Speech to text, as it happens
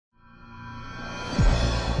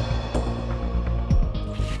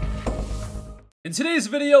In today's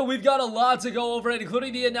video, we've got a lot to go over,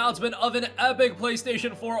 including the announcement of an epic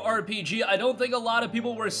PlayStation 4 RPG. I don't think a lot of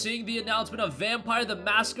people were seeing the announcement of Vampire the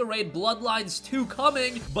Masquerade Bloodlines 2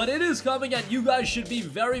 coming, but it is coming and you guys should be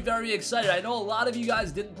very, very excited. I know a lot of you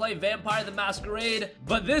guys didn't play Vampire the Masquerade,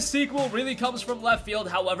 but this sequel really comes from left field.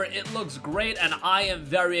 However, it looks great and I am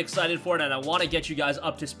very excited for it, and I want to get you guys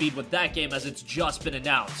up to speed with that game as it's just been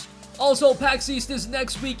announced. Also, Pax East is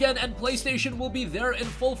next weekend, and PlayStation will be there in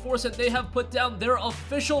full force, and they have put down their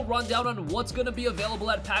official rundown on what's going to be available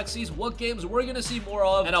at Pax East, what games we're going to see more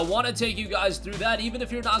of, and I want to take you guys through that. Even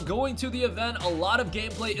if you're not going to the event, a lot of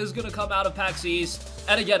gameplay is going to come out of Pax East.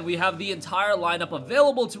 And again, we have the entire lineup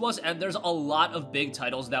available to us, and there's a lot of big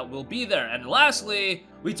titles that will be there. And lastly,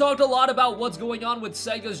 we talked a lot about what's going on with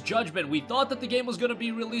Sega's Judgment. We thought that the game was going to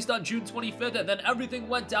be released on June 25th, and then everything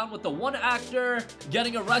went down with the one actor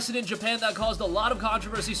getting arrested in Japan. That caused a lot of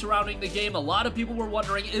controversy surrounding the game. A lot of people were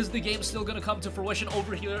wondering, is the game still going to come to fruition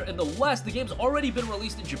over here in the West? The game's already been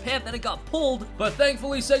released in Japan, then it got pulled, but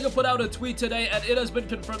thankfully Sega put out a tweet today, and it has been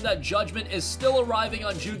confirmed that Judgment is still arriving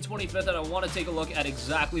on June 25th, and I want to take a look at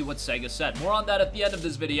exactly what Sega said. More on that at the end of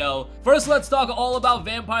this video. First, let's talk all about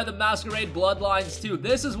Vampire the Masquerade Bloodlines 2.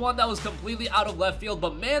 This is one that was completely out of left field,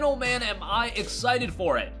 but man oh man am I excited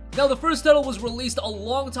for it. Now, the first title was released a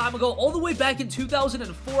long time ago, all the way back in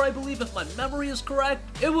 2004, I believe, if my memory is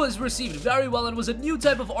correct. It was received very well and was a new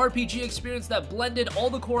type of RPG experience that blended all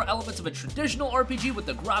the core elements of a traditional RPG with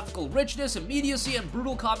the graphical richness, immediacy, and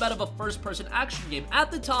brutal combat of a first-person action game.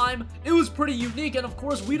 At the time, it was pretty unique, and of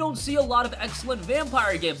course, we don't see a lot of excellent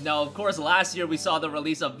vampire games. Now, of course, last year we saw the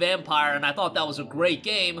release of Vampire, and I thought that was a great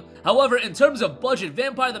game. However, in terms of budget,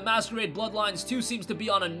 Vampire the Masquerade Bloodlines 2 seems to be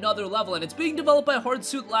on another level, and it's being developed by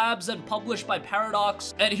Hardsuit Labs and published by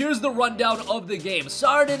Paradox. And here's the rundown of the game.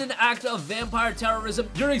 Starred in an act of vampire terrorism,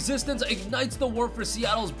 your existence ignites the war for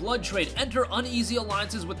Seattle's blood trade. Enter uneasy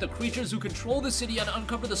alliances with the creatures who control the city and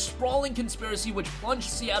uncover the sprawling conspiracy which plunged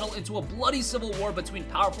Seattle into a bloody civil war between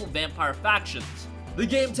powerful vampire factions. The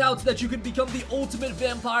game touts that you can become the ultimate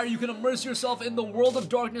vampire. You can immerse yourself in the world of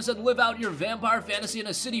darkness and live out your vampire fantasy in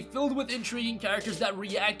a city filled with intriguing characters that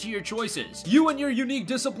react to your choices. You and your unique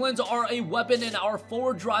disciplines are a weapon in our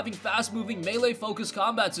forward-driving, fast-moving, melee-focused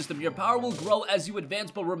combat system. Your power will grow as you advance,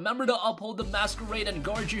 but remember to uphold the masquerade and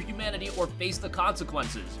guard your humanity or face the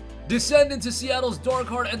consequences. Descend into Seattle's dark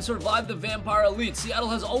heart and survive the vampire elite. Seattle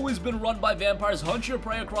has always been run by vampires. Hunt your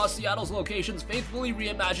prey across Seattle's locations, faithfully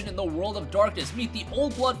reimagined in the world of darkness. Meet the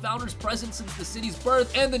old blood founders present since the city's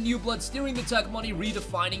birth, and the new blood steering the tech money,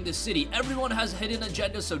 redefining the city. Everyone has hidden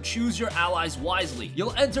agendas, so choose your allies wisely.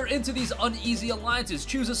 You'll enter into these uneasy alliances.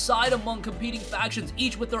 Choose a side among competing factions,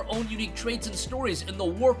 each with their own unique traits and stories. In the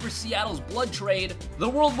war for Seattle's blood trade, the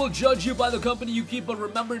world will judge you by the company you keep, but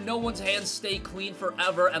remember, no one's hands stay clean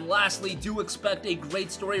forever. And lastly, do expect a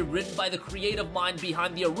great story written by the creative mind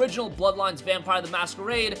behind the original Bloodlines Vampire the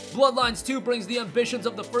Masquerade. Bloodlines 2 brings the ambitions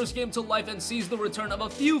of the first game to life and sees the return of a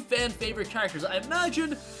few fan-favorite characters. I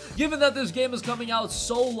imagine, given that this game is coming out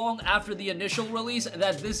so long after the initial release,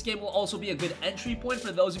 that this game will also be a good entry point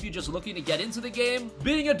for those of you just looking to get into the game.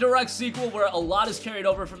 Being a direct sequel where a lot is carried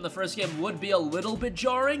over from the first game would be a little bit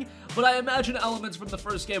jarring, but I imagine elements from the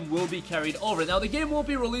first game will be carried over. Now, the game won't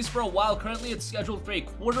be released for a while. Currently, it's scheduled for a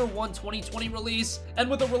Q1 2020 release, and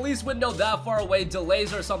with a release window that far away,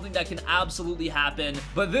 delays are something that can absolutely happen.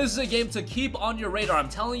 But this is a game to keep on your radar. I'm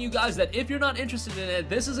telling you guys that if you're not interested in it,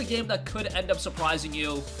 this is a game that could end up surprising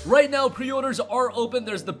you. Right now, pre-orders are open.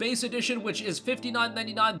 There's the base edition, which is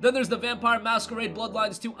 $59.99. Then there's the Vampire Masquerade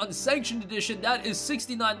Bloodlines 2 Unsanctioned Edition. That is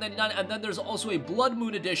 $69.99. And then there's also a Blood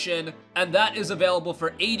Moon Edition, and that is available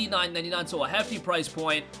for $89.99, so a hefty price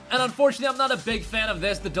point. And unfortunately, I'm not a big fan of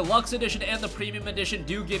this. The Deluxe Edition and the Premium Edition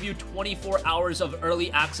do give you 24 hours of early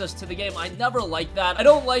access to the game. I never like that. I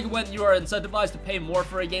don't like when you are incentivized to pay more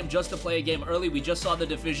for a game just to play a game early. We just saw the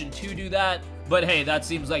Division 2 do that. But hey, that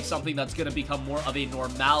seems like something that's going to become more of a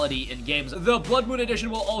normality in games. The Blood Moon Edition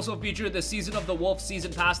will also feature the Season of the Wolf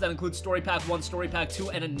Season Pass that includes Story Pack 1, Story Pack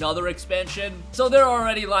 2, and another expansion. So they're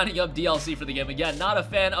already lining up DLC for the game. Again, not a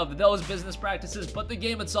fan of those business practices, but the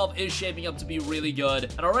game itself is shaping up to be really good.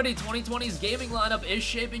 And already 2020's gaming lineup is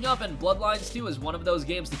shaping up, and Bloodlines 2 is one of those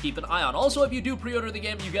games to keep an eye on. Also, if you do pre-order the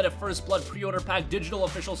game, you get a First Blood pre-order pack, digital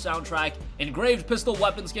official soundtrack, engraved pistol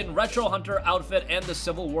weapon skin, retro hunter outfit, and the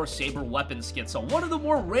Civil War saber weapon skin. So one of the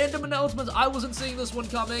more random announcements. I wasn't seeing this one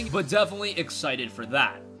coming, but definitely excited for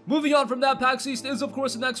that. Moving on from that, PAX East is of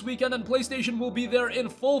course next weekend, and PlayStation will be there in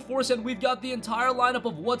full force, and we've got the entire lineup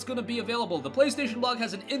of what's going to be available. The PlayStation blog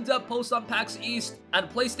has an in-depth post on PAX East and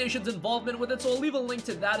PlayStation's involvement with it, so I'll leave a link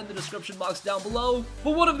to that in the description box down below.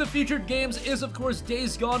 But one of the featured games is of course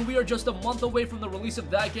Days Gone. We are just a month away from the release of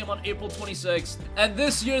that game on April 26th, and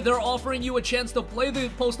this year they're offering you a chance to play the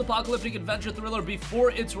post-apocalyptic adventure thriller before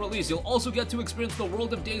its release. You'll also get to experience the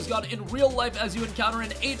world of Days Gone in real life as you encounter an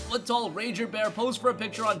 8-foot-tall ranger bear, pose for a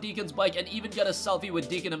picture on Deacon's bike, and even get a selfie with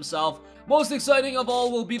Deacon himself. Most exciting of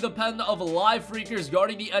all will be the pen of live freakers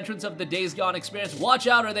guarding the entrance of the Days Gone experience. Watch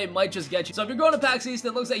out or they might just get you. So if you're going to PAX East,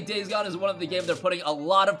 it looks like Days Gone is one of the games they're putting a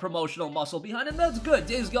lot of promotional muscle behind, and that's good.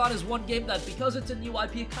 Days Gone is one game that, because it's a new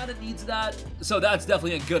IP, it kind of needs that. So that's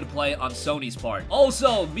definitely a good play on Sony's part.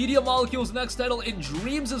 Also, Media Molecule's next title, In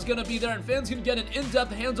Dreams, is going to be there, and fans can get an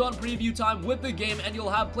in-depth hands-on preview time with the game, and you'll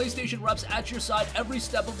have PlayStation reps at your side every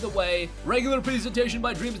step of the way. Regular presentation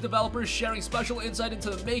by Dreams developers sharing special insight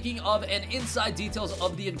into the making of and inside details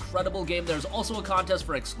of the incredible game. There's also a contest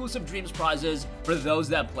for exclusive Dreams prizes for those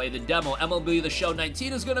that play the demo. MLB The Show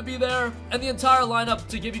 19 is going to be there, and the entire lineup,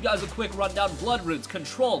 to give you guys a quick rundown: Blood Roots,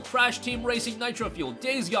 Control, Crash Team Racing Nitro Fuel,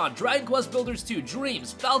 Days Gone, Dragon Quest Builders 2,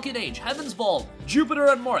 Dreams, Falcon Age, Heaven's Vault, Jupiter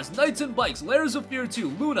and Mars, Knights and Bikes, Layers of Fear 2,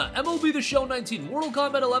 Luna, MLB The Show 19, Mortal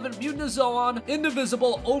Kombat 11, Mutant Zoan,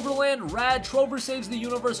 Indivisible, Overland, Rad, Trover Saves the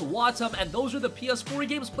Universe, Wattam, and those are the PS4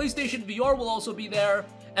 games. PlayStation VR will also be there.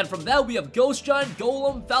 And from that, we have Ghost Giant,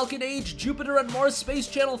 Golem, Falcon Age, Jupiter and Mars, Space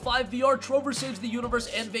Channel 5 VR, Trover Saves the Universe,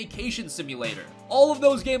 and Vacation Simulator. All of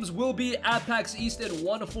those games will be at PAX East in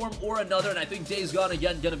one form or another, and I think Days Gone,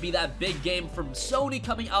 again, gonna be that big game from Sony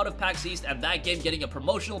coming out of PAX East, and that game getting a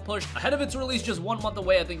promotional push ahead of its release just 1 month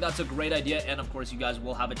away. I think that's a great idea, and of course, you guys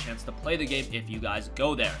will have a chance to play the game if you guys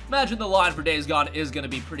go there. Imagine the line for Days Gone is gonna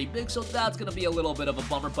be pretty big, so that's gonna be a little bit of a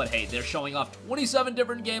bummer, but hey, they're showing off 27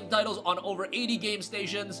 different game titles on over 80 game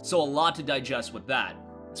stations, so a lot to digest with that.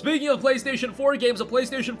 Speaking of PlayStation 4 games, a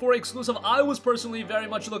PlayStation 4 exclusive I was personally very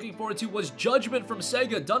much looking forward to was Judgment from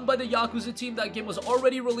Sega, done by the Yakuza team. That game was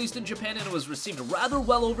already released in Japan and it was received rather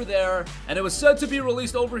well over there, and it was set to be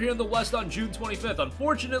released over here in the West on June 25th.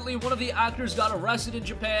 Unfortunately, one of the actors got arrested in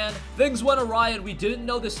Japan. Things went awry and we didn't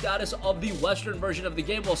know the status of the Western version of the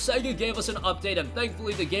game. Well, Sega gave us an update, and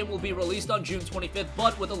thankfully the game will be released on June 25th,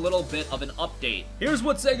 but with a little bit of an update. Here's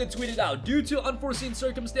what Sega tweeted out: due to unforeseen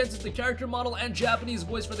circumstances, the character model and Japanese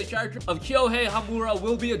voice for the character of Kyohei Hamura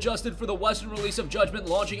will be adjusted for the Western release of Judgment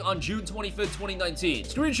launching on June 25th, 2019.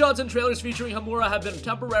 Screenshots and trailers featuring Hamura have been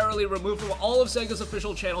temporarily removed from all of Sega's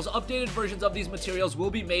official channels. Updated versions of these materials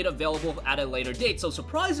will be made available at a later date. So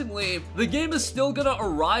surprisingly, the game is still gonna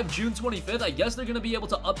arrive June 25th. I guess they're gonna be able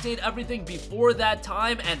to update everything before that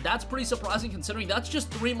time, and that's pretty surprising considering that's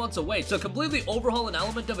just 3 months away. To completely overhaul an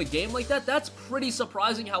element of a game like that, that's pretty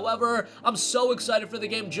surprising. However, I'm so excited for the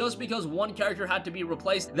game just because one character had to be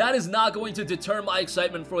replaced. That is not going to deter my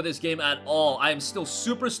excitement for this game at all. I am still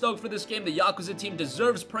super stoked for this game. The Yakuza team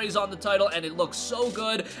deserves praise on the title, and it looks so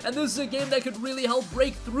good. And this is a game that could really help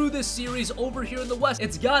break through this series over here in the West.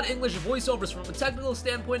 It's got English voiceovers. From a technical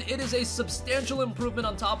standpoint, it is a substantial improvement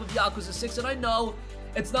on top of Yakuza 6, and I know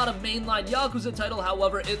it's not a mainline Yakuza title.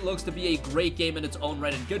 However, it looks to be a great game in its own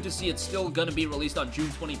right, and good to see it's still gonna be released on June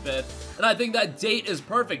 25th. And I think that date is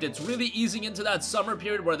perfect. It's really easing into that summer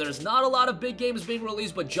period where there's not a lot of big games being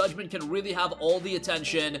released, but Judgment can really have all the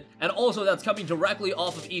attention. And also, that's coming directly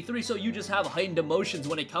off of E3, so you just have heightened emotions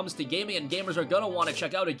when it comes to gaming, and gamers are gonna want to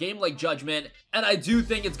check out a game like Judgment. And I do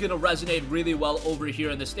think it's gonna resonate really well over here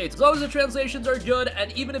in the States. As long as the translations are good,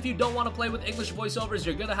 and even if you don't want to play with English voiceovers,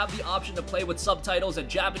 you're gonna have the option to play with subtitles and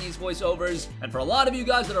Japanese voiceovers. And for a lot of you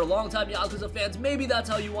guys that are longtime Yakuza fans, maybe that's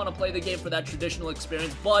how you want to play the game for that traditional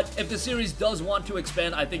experience. But if the series does want to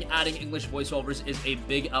expand, I think adding English voiceovers is a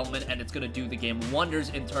big element, and it's going to do the game wonders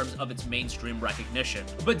in terms of its mainstream recognition.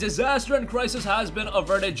 But disaster and crisis has been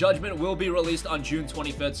averted. Judgment will be released on June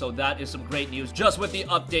 25th, so that is some great news. Just with the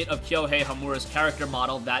update of Kyohei Hamura's character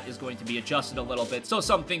model, that is going to be adjusted a little bit, so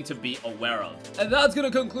something to be aware of. And that's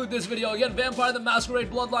going to conclude this video. Again, Vampire the Masquerade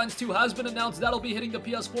Bloodlines 2 has been announced. That'll be hitting the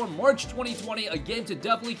PS4 March 2020, a game to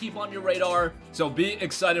definitely keep on your radar, so be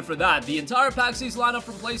excited for that. The entire PAX East lineup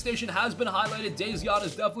from PlayStation has been highlighted. Days Gone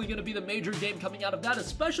is definitely going to be the major game coming out of that,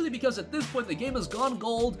 especially because at this point the game has gone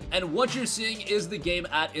gold, and what you're seeing is the game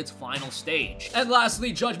at its final stage. And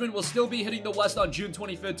lastly, Judgment will still be hitting the West on June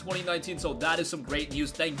 25th, 2019, so that is some great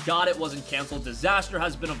news. Thank God it wasn't canceled. Disaster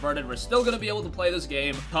has been averted. We're still going to be able to play this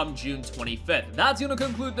game come June 25th. That's going to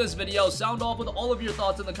conclude this video. Sound off with all of your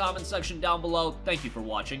thoughts in the comment section down below. Thank you for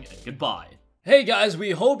watching, and goodbye. Hey guys,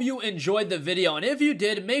 we hope you enjoyed the video, and if you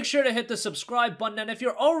did, make sure to hit the subscribe button, and if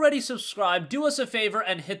you're already subscribed, do us a favor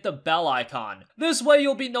and hit the bell icon. This way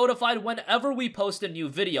you'll be notified whenever we post a new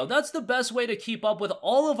video. That's the best way to keep up with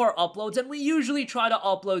all of our uploads, and we usually try to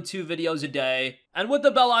upload 2 videos a day. And with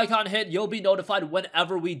the bell icon hit, you'll be notified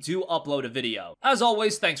whenever we do upload a video. As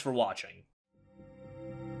always, thanks for watching.